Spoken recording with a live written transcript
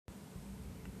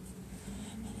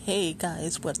Hey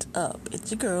guys, what's up? It's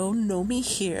your girl Nomi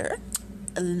here,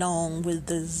 along with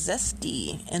the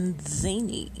zesty and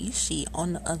zany Ishi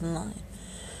on the other line.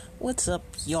 What's up,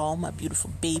 y'all, my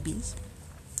beautiful babies?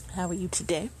 How are you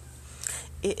today?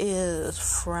 It is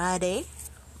Friday,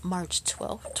 March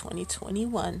 12th,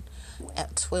 2021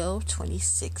 at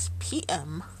 12:26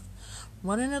 p.m.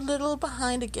 Running a little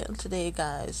behind again today,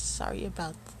 guys. Sorry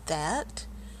about that.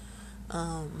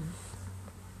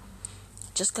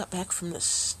 Just got back from the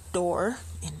store,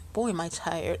 and boy, am I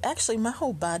tired. Actually, my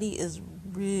whole body is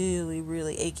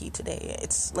really achy today.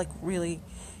 It's like really,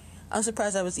 I'm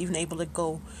surprised I was even able to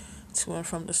go to and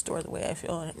from the store the way I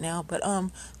feel it now. But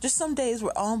just some days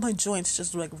where all my joints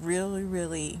just like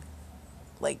really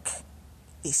like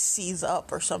they seize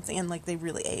up or something, and like they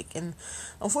really ache. And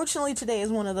unfortunately, today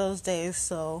is one of those days,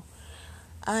 so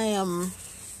I am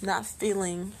not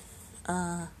feeling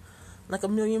like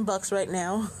 $1,000,000 right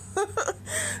now.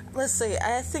 Let's say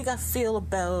I think I feel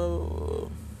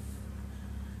about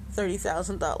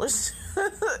 $30,000.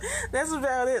 That's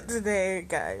about it today,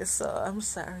 guys. So I'm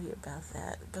sorry about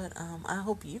that, but I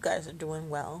hope you guys are doing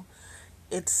well.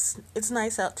 It's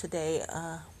nice out today.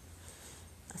 I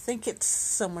think it's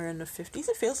somewhere in the 50s.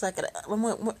 It feels like it. When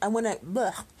I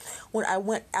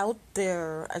went out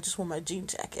there, I just wore my jean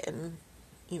jacket, and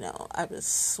I was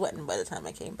sweating by the time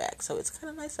I came back. So it's kind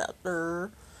of nice out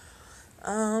there.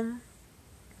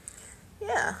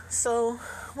 Yeah, so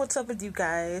what's up with you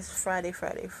guys? Friday.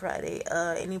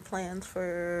 Any plans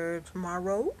for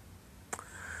tomorrow?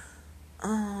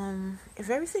 If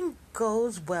everything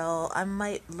goes well, I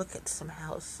might look at some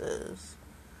houses.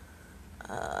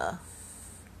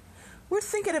 We're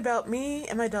thinking about, me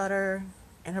and my daughter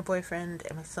and her boyfriend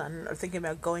and my son are thinking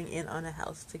about going in on a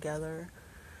house together.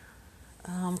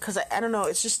 Because I don't know,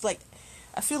 it's just like,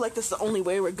 I feel like this is the only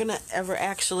way we're gonna ever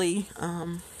actually,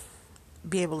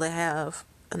 be able to have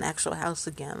an actual house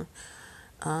again.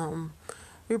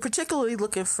 We were particularly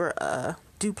looking for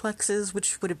duplexes,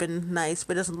 which would have been nice,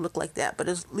 but it doesn't look like that. But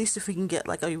at least if we can get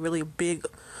like a really big,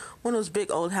 one of those big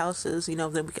old houses, then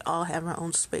we can all have our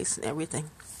own space and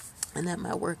everything, and that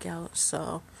might work out.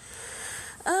 So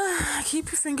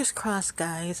keep your fingers crossed,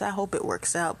 guys. I hope it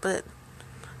works out, but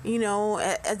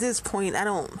at this point, I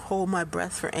don't hold my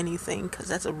breath for anything, because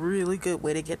that's a really good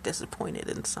way to get disappointed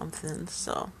in something.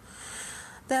 So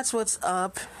that's what's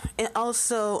up. And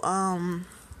also,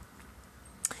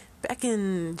 back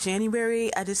in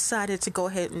January, I decided to go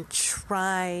ahead and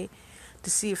try to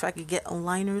see if I could get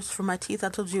aligners for my teeth. I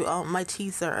told you my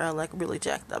teeth are like really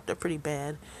jacked up. They're pretty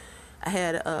bad. I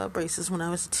had braces when I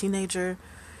was a teenager,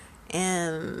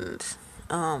 and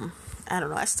I don't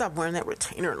know, I stopped wearing that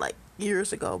retainer like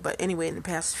years ago, but anyway, in the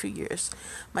past few years,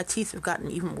 my teeth have gotten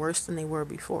even worse than they were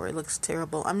before. It looks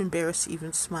terrible. I'm embarrassed to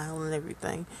even smile and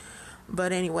everything.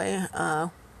 But anyway,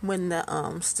 when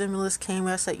the stimulus came,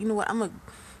 I said, you know what, I'm gonna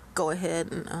go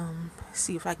ahead and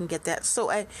see if I can get that. So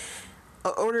I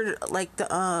ordered like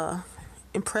the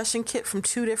impression kit from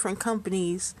 2 different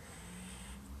companies,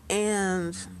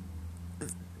 and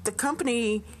the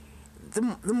company,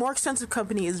 the more expensive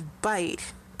company is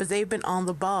Bite, but they've been on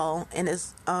the ball, and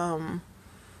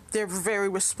they're very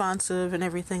responsive and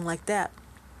everything like that.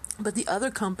 But the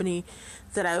other company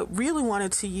that I really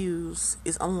wanted to use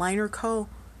is Aligner Co.,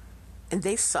 and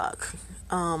they suck.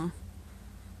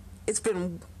 It's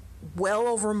been well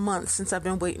over a month since I've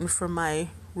been waiting for my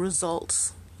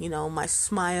results, my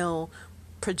smile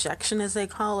projection, as they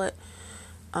call it.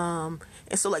 And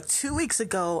so like 2 weeks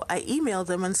ago, I emailed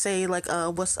them and say like,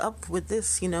 what's up with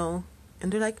this, and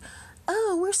they're like,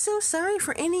 oh, we're so sorry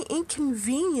for any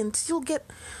inconvenience. You'll get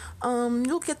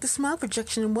the smile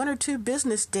projection in 1 or 2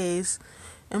 business days,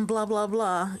 and blah blah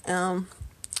blah.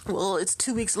 Well, it's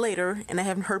 2 weeks later, and I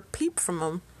haven't heard peep from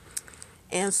them.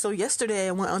 And so yesterday,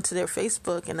 I went onto their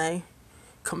Facebook and I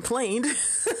complained,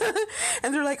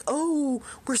 and they're like, "Oh,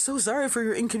 we're so sorry for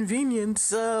your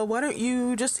inconvenience. Why don't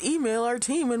you just email our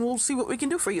team and we'll see what we can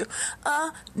do for you?"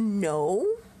 No.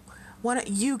 Why don't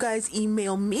you guys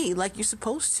email me like you're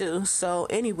supposed to? So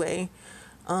anyway,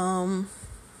 so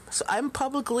I'm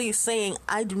publicly saying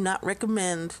I do not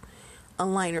recommend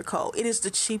Aligner Co. It is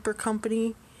the cheaper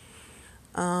company.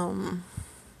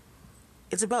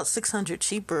 It's about $600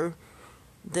 cheaper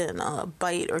than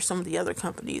Bite or some of the other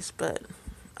companies. But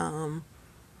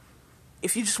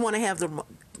if you just want to have them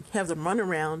run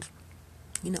around,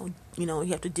 you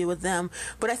have to deal with them.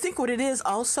 But I think what it is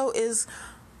also is,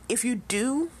 if you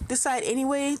do decide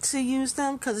anyway to use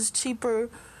them because it's cheaper,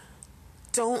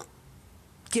 don't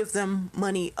give them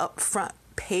money up front.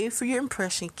 Pay for your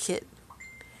impression kit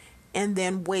and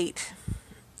then wait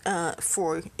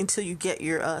until you get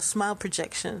your smile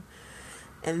projection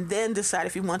and then decide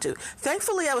if you want to.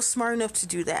 Thankfully, I was smart enough to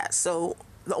do that. So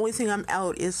the only thing I'm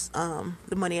out is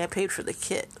the money I paid for the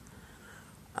kit.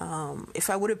 If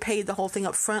I would have paid the whole thing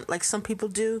up front, like some people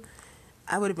do,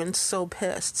 I would have been so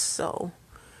pissed. So,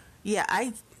 yeah,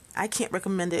 I can't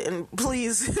recommend it. And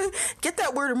please, get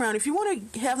that word around. If you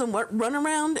want to have them run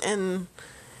around and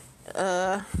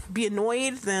be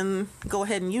annoyed, then go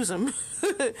ahead and use them.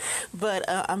 But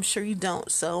I'm sure you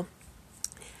don't. So,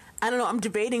 I don't know. I'm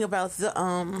debating about the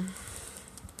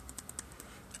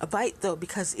a bite, though,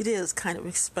 because it is kind of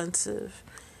expensive.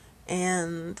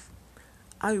 And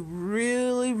I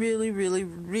really, really, really,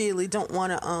 really don't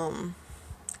want to,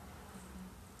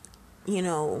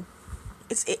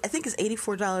 I think it's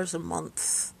 $84 a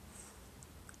month.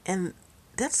 And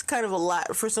that's kind of a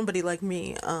lot for somebody like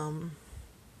me.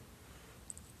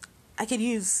 I could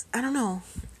use, I don't know,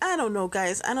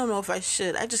 guys. I don't know if I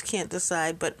should. I just can't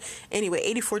decide. But anyway,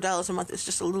 $84 a month is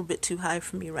just a little bit too high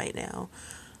for me right now.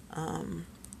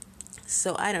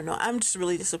 So I don't know. I'm just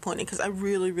really disappointed because I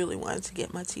really, really wanted to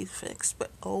get my teeth fixed.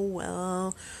 But oh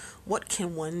well, what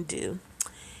can one do?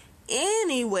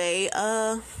 Anyway,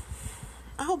 I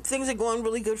hope things are going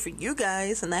really good for you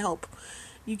guys, and I hope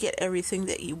you get everything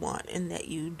that you want and that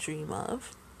you dream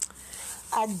of.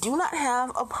 I do not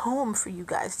have a poem for you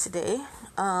guys today,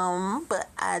 but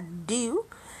I do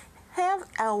have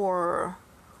our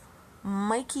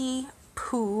Mikey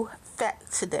Poo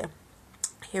fact today.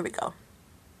 Here we go.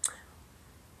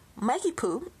 Mikey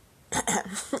Poo,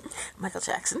 Michael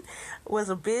Jackson, was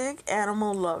a big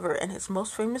animal lover, and his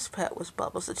most famous pet was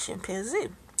Bubbles the chimpanzee.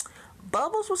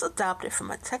 Bubbles was adopted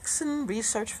from a Texan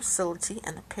research facility,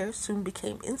 and the pair soon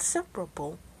became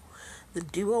inseparable. The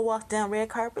duo walked down red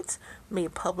carpets,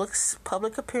 made public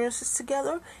appearances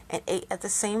together, and ate at the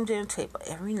same dinner table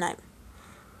every night.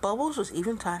 Bubbles was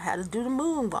even taught how to do the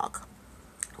moonwalk.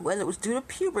 Whether it was due to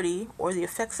puberty or the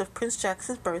effects of Prince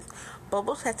Jackson's birth,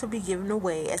 Bubbles had to be given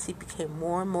away as he became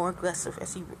more and more aggressive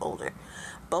as he grew older.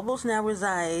 Bubbles now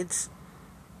resides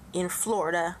in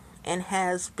Florida and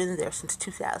has been there since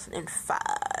 2005.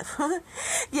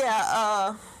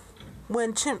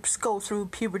 When chimps go through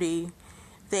puberty,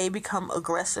 they become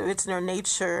aggressive. It's their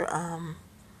nature.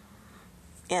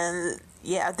 And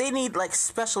they need like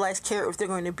specialized care if they're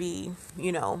going to be,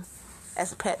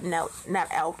 as a pet, not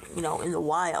out, in the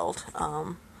wild.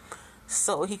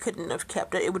 So he couldn't have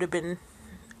kept it. It would have been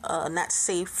not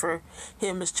safe for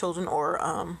him, his children,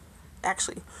 or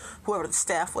actually whoever the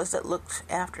staff was that looked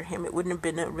after him. It wouldn't have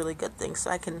been a really good thing.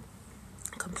 So I can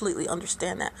completely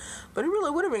understand that. But it really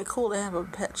would have been cool to have a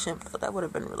pet chimp. But that would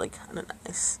have been really kind of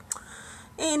nice.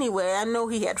 Anyway, I know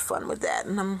he had fun with that,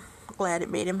 and I'm glad it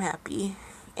made him happy.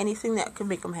 Anything that can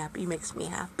make him happy makes me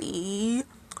happy.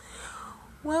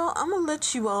 Well, I'm gonna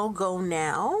let you all go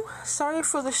now. Sorry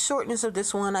for the shortness of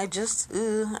this one. I just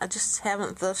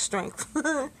haven't the strength.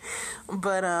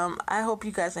 But I hope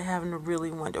you guys are having a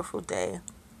really wonderful day,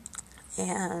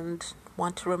 and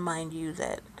want to remind you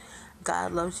that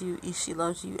God loves you, Ishi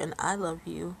loves you, and I love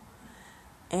you.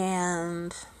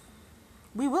 And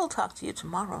we will talk to you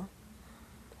tomorrow.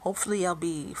 Hopefully I'll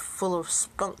be full of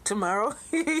spunk tomorrow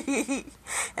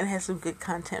and have some good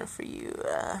content for you.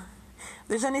 If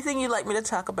there's anything you'd like me to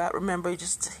talk about, remember,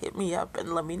 just hit me up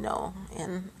and let me know,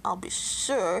 and I'll be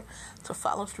sure to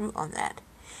follow through on that.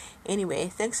 Anyway,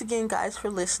 thanks again, guys, for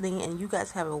listening, and you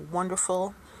guys have a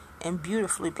wonderful and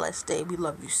beautifully blessed day. We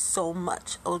love you so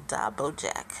much. Odabo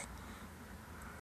Jack.